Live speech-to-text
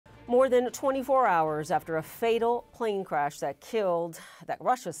More than 24 hours after a fatal plane crash that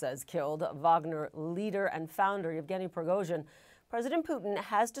Russia says killed Wagner leader and founder Yevgeny Prigozhin, President Putin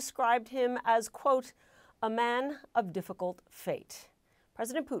has described him as, quote, a man of difficult fate.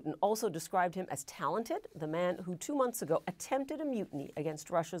 President Putin also described him as talented, the man who 2 months ago attempted a mutiny against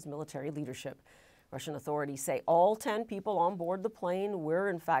Russia's military leadership. Russian authorities say all 10 people on board the plane were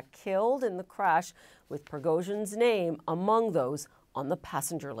in fact killed in the crash, with Prigozhin's name among those on the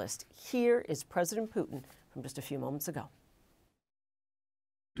passenger list. Here is President Putin from just a few moments ago.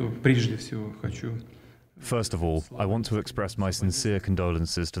 First of all, I want to express my sincere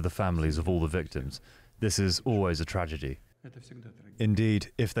condolences to the families of all the victims. This is always a tragedy.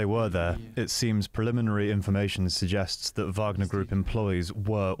 Indeed, if they were there, it seems preliminary information suggests that Wagner Group employees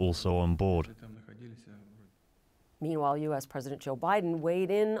were also on board. Meanwhile, U.S. President Joe Biden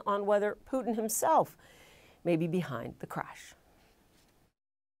weighed in on whether Putin himself may be behind the crash.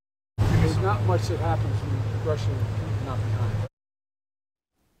 There's not much that happens when Russia is not behind.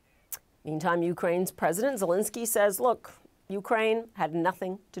 Meantime, Ukraine's President Zelensky says, look, Ukraine had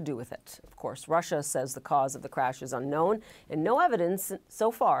nothing to do with it. Of course, Russia says the cause of the crash is unknown, and no evidence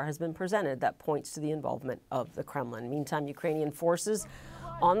so far has been presented that points to the involvement of the Kremlin. Meantime, Ukrainian forces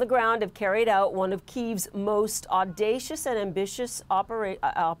on the ground have carried out one of Kyiv's most audacious and ambitious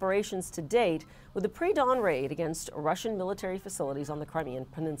operations to date, with a pre-dawn raid against Russian military facilities on the Crimean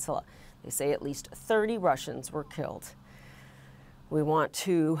Peninsula. They say at least 30 Russians were killed. We want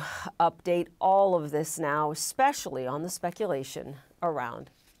to update all of this now, especially on the speculation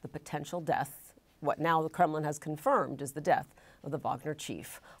around the potential death, what now the Kremlin has confirmed is the death of the Wagner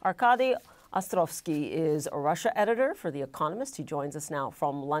chief. Arkady Ostrovsky is a Russia editor for The Economist. He joins us now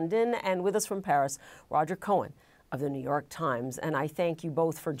from London, and with us from Paris, Roger Cohen of The New York Times. And I thank you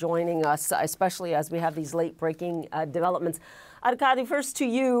both for joining us, especially as we have these late-breaking developments. Arkady, first to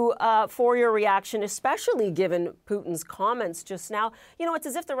you for your reaction, especially given Putin's comments just now. You know, it's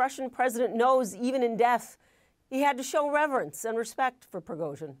as if the Russian president knows, even in death, he had to show reverence and respect for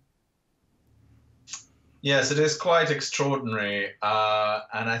Prigozhin. Yes, it is quite extraordinary.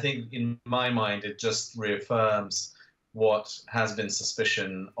 And I think in my mind, it just reaffirms what has been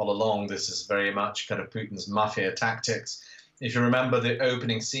suspicion all along. This is very much kind of Putin's mafia tactics. If you remember the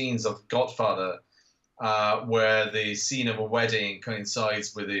opening scenes of Godfather, where the scene of a wedding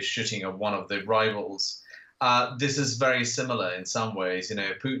coincides with the shooting of one of the rivals, this is very similar in some ways. You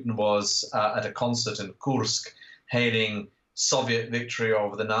know, Putin was at a concert in Kursk, hailing Soviet victory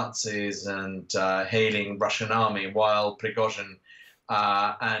over the Nazis and hailing Russian army, while Prigozhin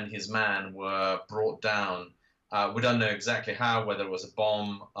and his man were brought down. We don't know exactly how, whether it was a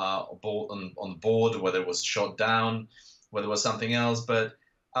bomb on board, whether it was shot down, whether it was something else. But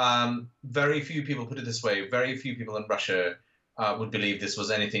very few people, put it this way, very few people in Russia would believe this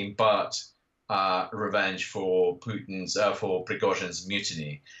was anything but revenge for for Prigozhin's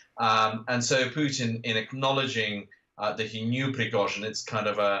mutiny. And so Putin, in acknowledging that he knew Prigozhin, it's kind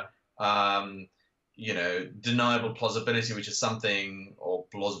of a deniable plausibility, which is something, or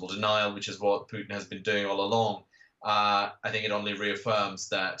plausible denial, which is what Putin has been doing all along. I think it only reaffirms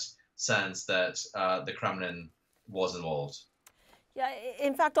that sense that the Kremlin was involved. Yeah,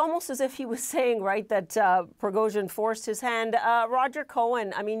 in fact, almost as if he was saying, right, that Prigozhin forced his hand. Roger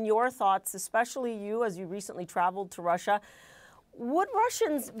Cohen, I mean, your thoughts, especially you, as you recently traveled to Russia. Would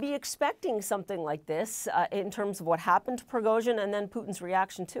Russians be expecting something like this in terms of what happened to Prigozhin and then Putin's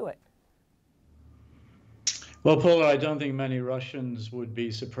reaction to it? Well, Paula, I don't think many Russians would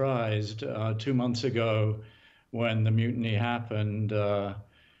be surprised. 2 months ago, when the mutiny happened,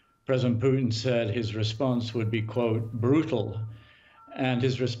 President Putin said his response would be, quote, brutal. And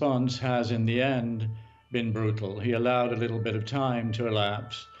his response has, in the end, been brutal. He allowed a little bit of time to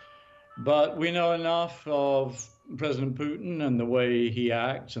elapse. But we know enough of President Putin and the way he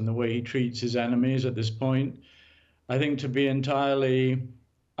acts and the way he treats his enemies at this point, I think, to be entirely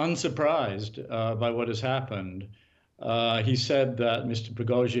unsurprised by what has happened. He said that Mr.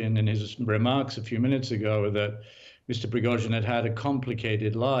 Prigozhin, in his remarks a few minutes ago, that Mr. Prigozhin had had a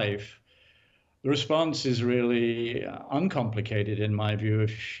complicated life. The response is really uncomplicated, in my view.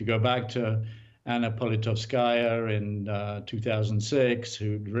 If you go back to Anna Politkovskaya in 2006,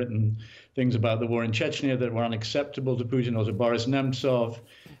 who'd written things about the war in Chechnya that were unacceptable to Putin, or to Boris Nemtsov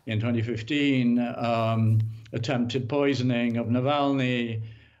in 2015, attempted poisoning of Navalny.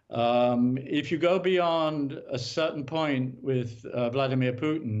 If you go beyond a certain point with Vladimir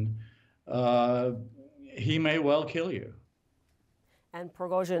Putin, he may well kill you. And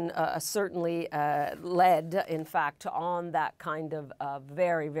Prigozhin certainly led, in fact, on that kind of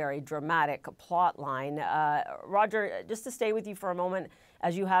very, very dramatic plot line. Roger, just to stay with you for a moment,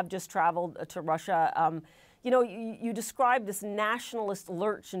 as you have just traveled to Russia. You describe this nationalist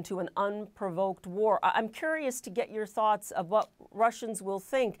lurch into an unprovoked war. I'm curious to get your thoughts of what Russians will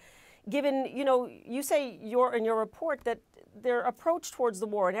think, given, you say in your report that their approach towards the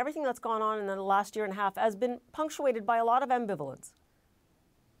war and everything that's gone on in the last year and a half has been punctuated by a lot of ambivalence.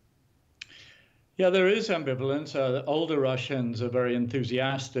 Yeah, there is ambivalence. Older Russians are very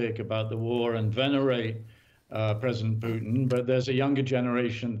enthusiastic about the war and venerate President Putin, but there's a younger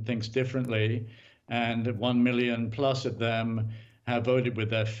generation that thinks differently. And 1 million plus of them have voted with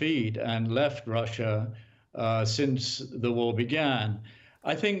their feet and left Russia since the war began.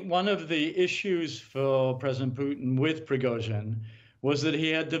 I think one of the issues for President Putin with Prigozhin was that he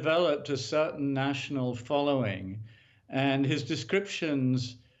had developed a certain national following, and his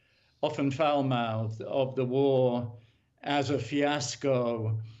descriptions, often foul-mouthed, of the war as a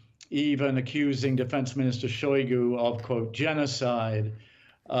fiasco, even accusing Defense Minister Shoigu of, quote, genocide,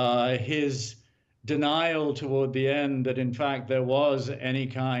 his denial toward the end that, in fact, there was any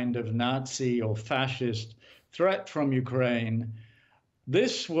kind of Nazi or fascist threat from Ukraine.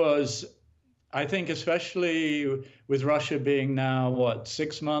 This was, I think, especially with Russia being now,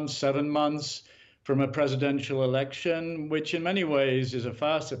 6 months, 7 months from a presidential election, which in many ways is a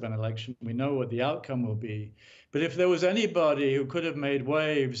farce of an election. We know what the outcome will be. But if there was anybody who could have made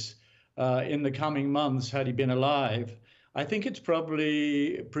waves in the coming months had he been alive, I think it's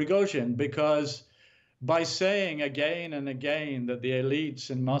probably Prigozhin, because by saying again and again that the elites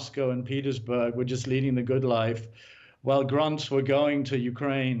in Moscow and Petersburg were just leading the good life, while grunts were going to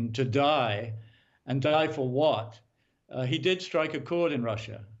Ukraine to die, and die for what? He did strike a chord in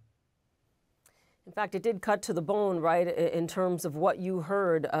Russia. In fact, it did cut to the bone, right, in terms of what you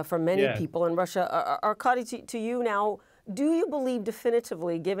heard from many people in Russia. Arkady, to you now, do you believe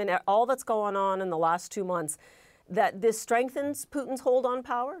definitively, given all that's going on in the last 2 months, that this strengthens Putin's hold on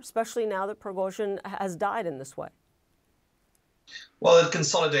power, especially now that Prigozhin has died in this way? Well, it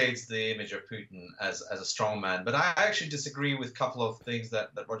consolidates the image of Putin as a strong man. But I actually disagree with a couple of things that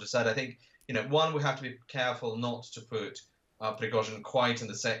Roger said. I think, one, we have to be careful not to put Prigozhin quite in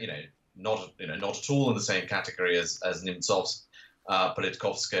the same, not at all in the same category as Nemtsov's,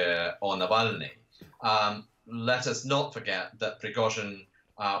 Politkovskaya, or Navalny. Let us not forget that Prigozhin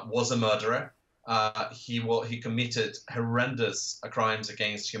was a murderer. He committed horrendous crimes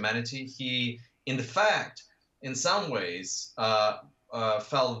against humanity. He, in some ways,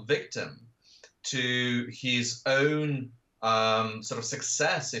 fell victim to his own sort of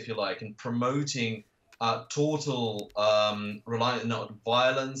success, if you like, in promoting total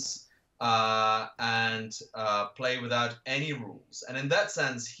violence and play without any rules. And in that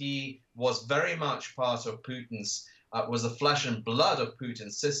sense, he was very much part of Putin's was the flesh and blood of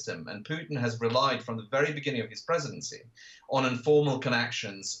Putin's system. And Putin has relied from the very beginning of his presidency on informal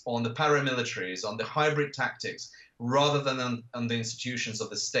connections, on the paramilitaries, on the hybrid tactics, rather than on the institutions of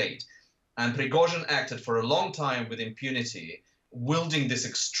the state. And Prigozhin acted for a long time with impunity, wielding this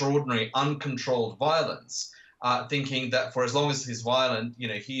extraordinary uncontrolled violence, thinking that for as long as he's violent,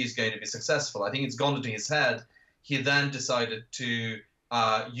 he is going to be successful. I think it's gone into his head. He then decided to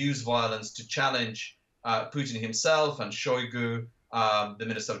use violence to challenge Putin himself and Shoigu, the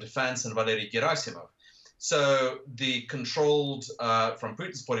Minister of Defense, and Valery Gerasimov. So the controlled, from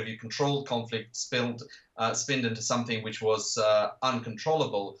Putin's point of view, controlled conflict spinned into something which was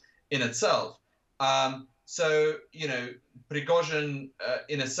uncontrollable in itself. So, Prigozhin,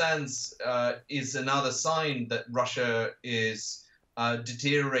 in a sense, is another sign that Russia is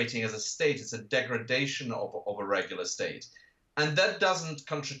deteriorating as a state. It's a degradation of a regular state. And that doesn't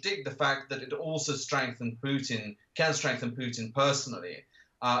contradict the fact that it also can strengthen Putin personally,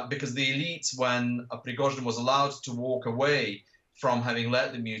 because the elites, when Prigozhin was allowed to walk away from having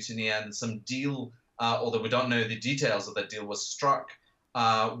led the mutiny and some deal, although we don't know the details of that deal, was struck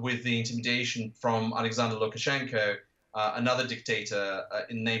with the intimidation from Alexander Lukashenko, another dictator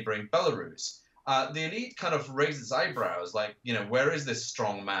in neighboring Belarus. The elite kind of raised its eyebrows, like, where is this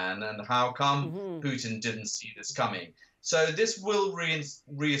strong man and how come Putin didn't see this coming? So this will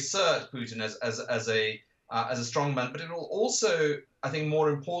reassert Putin as a strong man, but it will also, I think, more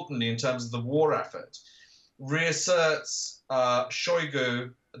importantly, in terms of the war effort, reasserts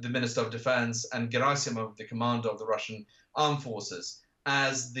Shoigu, the Minister of Defense, and Gerasimov, the commander of the Russian armed forces,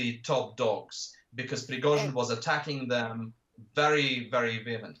 as the top dogs, because Prigozhin was attacking them very, very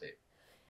vehemently.